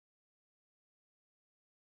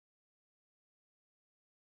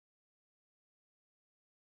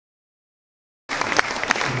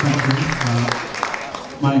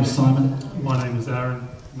My name's Simon. My name is Aaron,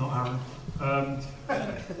 not Aaron.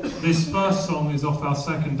 This first song is off our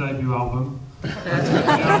second debut album. The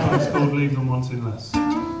album is called Leave Them Wanting Less.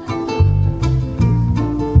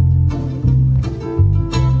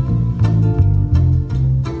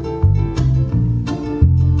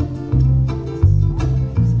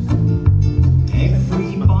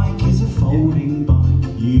 Every bike is a folding bike.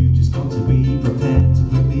 You've just got to be prepared to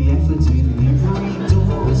put the effort in. Every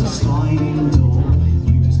door is a sliding door.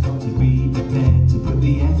 You've just got to be prepared to put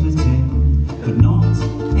the effort in. But not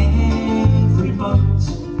every boat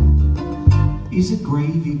is a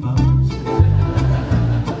gravy boat.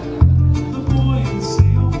 The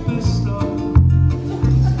buoyancy of this stuff.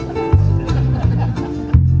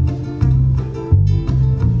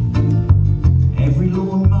 Every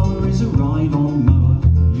lawnmower is a ride-on mower.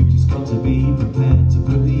 You've just got to be prepared to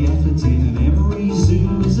put the effort in. And every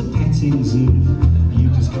zoo is a petting zoo.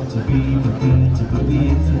 You've just got to be prepared to put the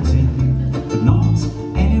effort in. But not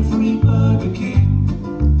every Burger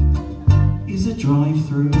King is a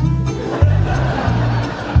drive-through.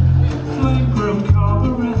 Flame grilled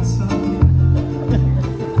carburettor.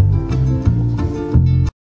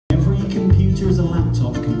 Every computer is a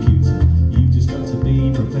laptop computer. You've just got to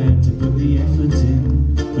be prepared to put the effort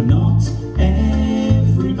in. But not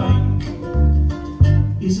every bank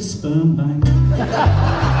is a sperm bank.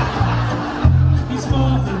 He's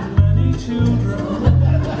fathered many children.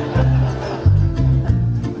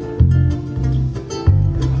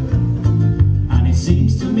 And it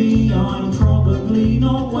seems to me I'm probably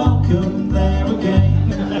not welcome there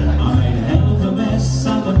again. I made a hell of a mess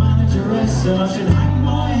and the manageress said I should hang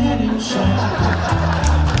my head in shame.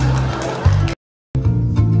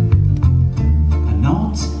 And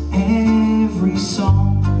not every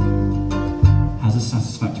song has a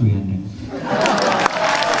satisfactory ending.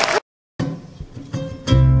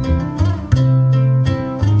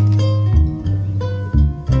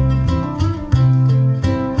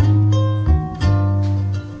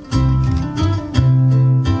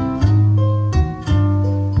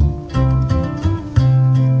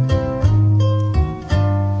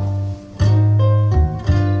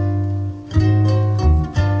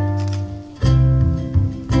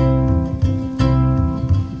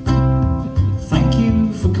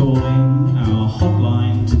 Calling our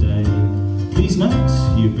hotline today. Please note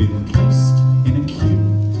you've been placed in a queue.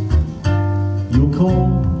 Your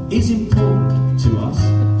call is important to us,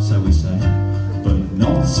 so we say, but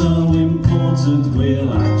not so important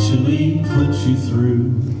we'll actually put you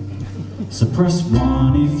through. So press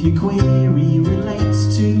 1 if your query relates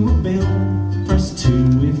to a bill. Press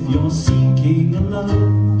 2 if you're seeking a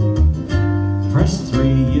loan. Press 3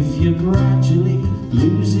 if you're gradually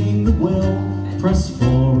losing the will. Press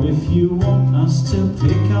 4 if you want us to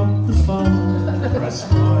pick up the phone. Press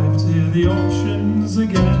 5 to hear the options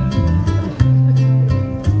again.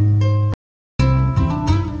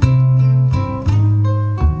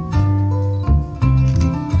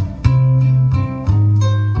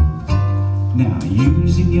 Now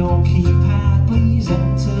using your keypad, please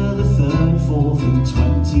enter the 3rd, 4th and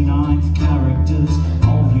 29th characters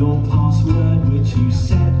of your password, which you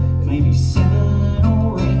set maybe 7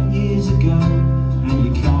 or 8 years ago. And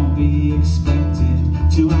you can't be expected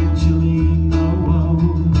to actually know.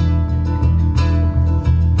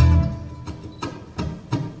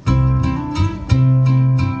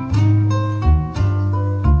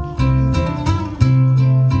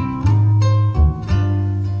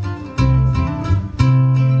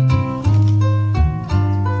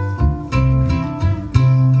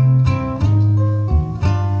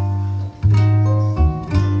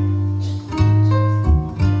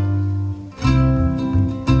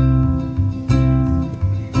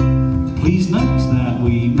 Please note that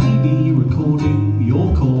we may be recording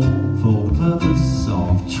your call for the purpose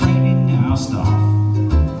of training our staff.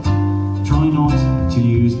 Try not to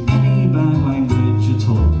use any bad language at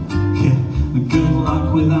all. Good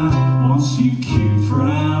luck with that once you've queued for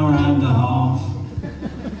an hour and a half.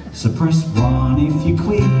 So press 1 if your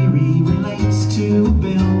query relates to a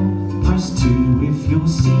bill. Press 2 if you're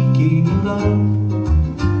seeking a loan.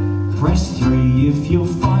 Press 3 if you're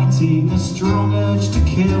fighting a strong urge to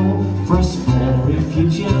kill. Press 4 if you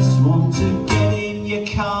just want to get in your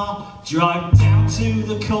car, drive down to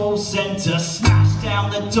the call centre, smash down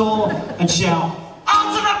the door and shout,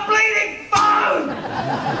 "Answer the bleeding phone!"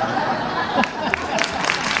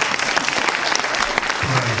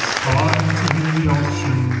 Press 5 to hear the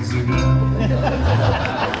options again.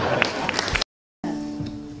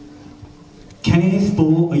 Kenneth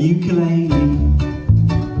bought a ukulele.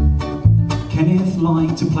 Kenneth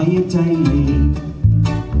liked to play it daily.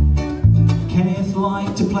 Kenneth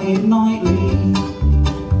liked to play it nightly.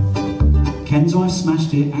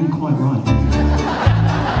 smashed it, and quite right.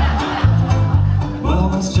 Well,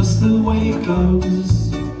 that's just the way it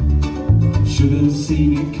goes. Should have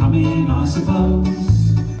seen it coming, I suppose.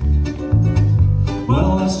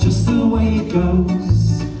 Well, that's just the way it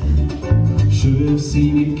goes. Should have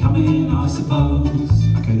seen it coming, I suppose.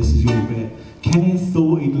 Okay, this is your bit. Kenneth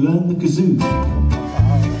thought he'd learn the kazoo.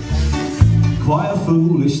 Quite a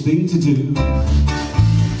foolish thing to do.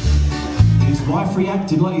 His wife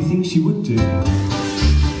reacted like he thinks she would do.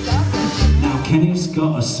 Now Kenneth's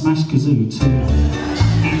got a smashed kazoo too.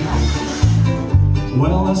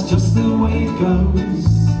 Well, that's just the way it goes.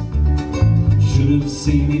 Should have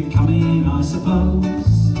seen it coming, I suppose.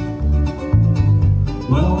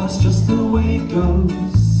 Well, that's just the way it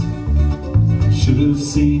goes. Should have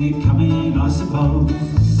seen it coming, I suppose.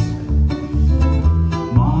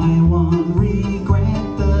 My one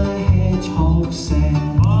regret, the hedgehog said.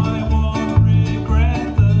 My one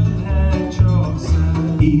regret, the hedgehog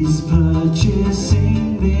said, is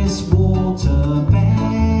purchasing this water bed.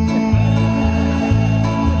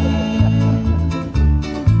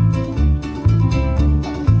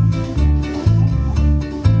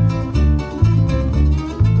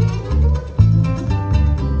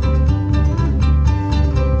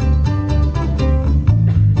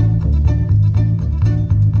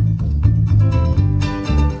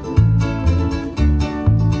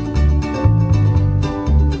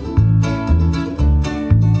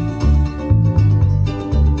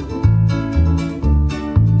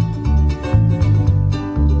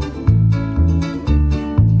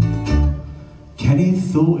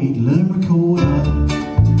 Thought he'd learn recorder.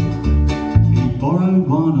 He borrowed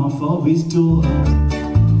one off of his daughter.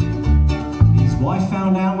 His wife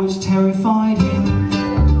found out, which terrified him.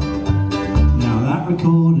 Now that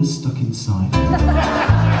recorder's stuck inside him.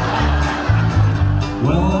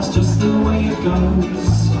 Well, that's just the way it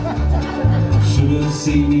goes. Should have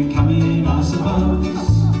seen it coming, I suppose.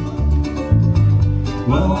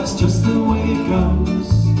 Well, that's just the way it goes.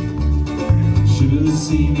 Should have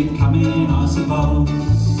seen it coming, I suppose.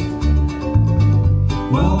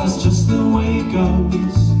 Well, that's just the way it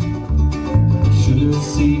goes. Should have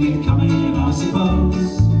seen it coming, I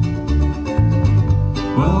suppose.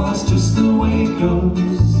 Well, that's just the way it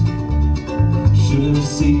goes. Should have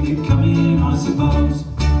seen it coming, I suppose.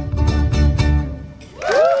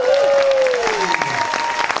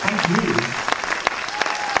 Thank you.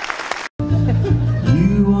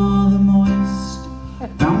 You are the moist,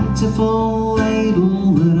 bountiful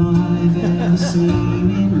ladle that I've ever seen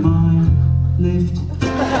in my lift.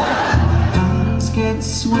 My hands get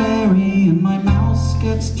sweary and my mouth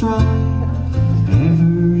gets dry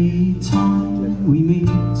every time we meet.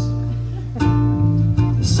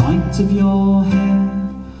 The sight of your hair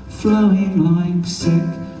flowing like sick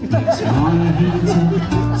makes my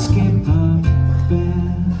heater skip a bear.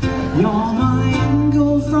 You're my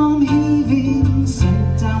angle from heaving,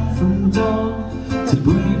 sent down from dawn to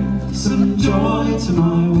bring some joy to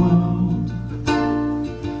my world.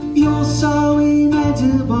 You're so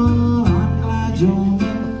inedible, I'm glad you're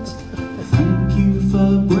mint. Thank you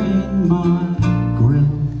for bringing my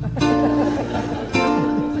grill.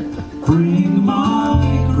 Bring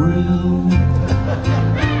my grill.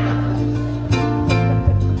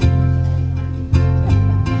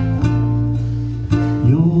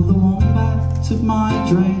 You're the wombat of my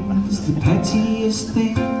dreams, the pettiest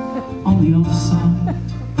thing on the offside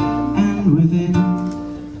and within.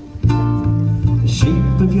 The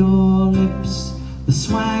shape of your lips, the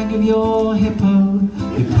swag of your hippo,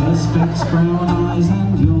 your perspex brown eyes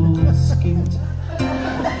and your skint.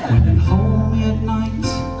 When you hold me at night,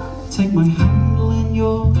 take my handle in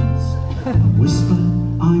yours and whisper,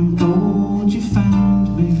 I'm gold, you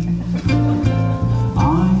found me.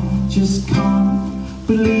 I just can't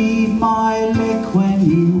believe my lick when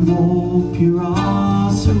you warp your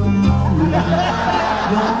ass around me.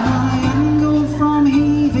 You're my angle from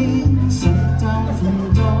heaving, sent down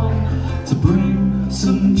from dawn to bring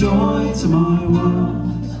some joy to my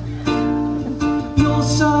world. You're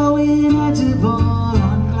so inedible,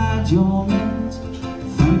 I'm glad you're mint.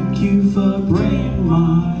 Thank you for bringing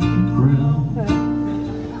my grill.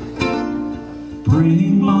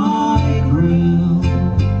 Bring my grill.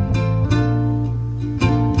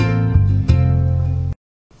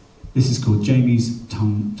 This is called Jamie's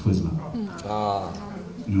Tongue Twizzler. Ah.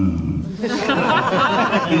 No. You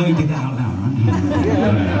know you did that out loud, right?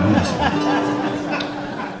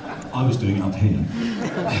 I was doing it up here.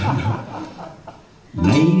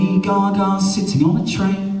 Lady Gaga sitting on a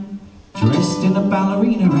train, dressed in a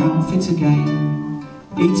ballerina outfit again,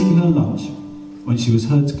 eating her lunch when she was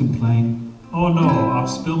heard to complain, oh no, I've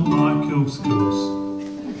spilt my couscous.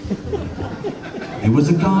 It was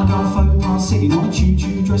a gaga faux pas sitting on a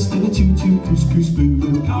choo-choo dressed in a tutu couscous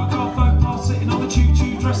boo-boo. Gaga faux pas sitting on a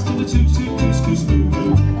choo-choo dressed in a tutu couscous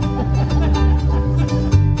boo-boo.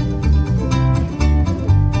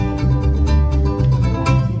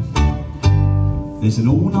 There's an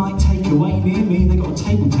all-night takeaway near me. They got a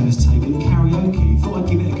table tennis table and karaoke. Thought I'd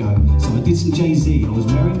give it a go, so I did some Jay-Z. I was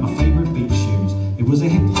wearing my favourite beach shoes. It was a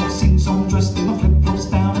hip-hop sing-song dressed in my flip-flops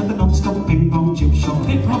down at the non-stop ping-pong chip shop.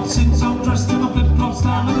 Hip-hop sing-song dressed in my flip-flops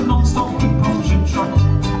down at the non-stop ping-pong chip shop.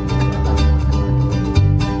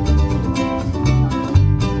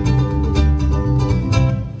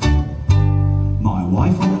 My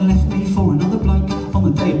wife went and left me for another bloke. On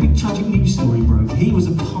the day a big tragic news story broke. He was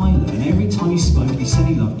a pilot and every time he spoke he said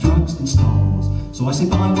he loved drugs and Star Wars. So I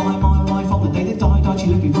said bye bye my wife. On the day that died she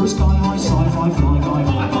left me for a sky-high sci-fi fly guy.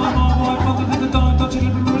 Bye bye my wife. On the day that died she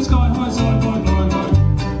left me for a sky-high sci-fi fly guy.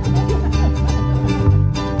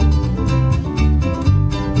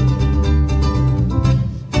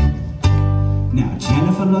 Now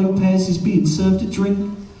Jennifer Lopez is being served a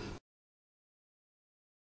drink.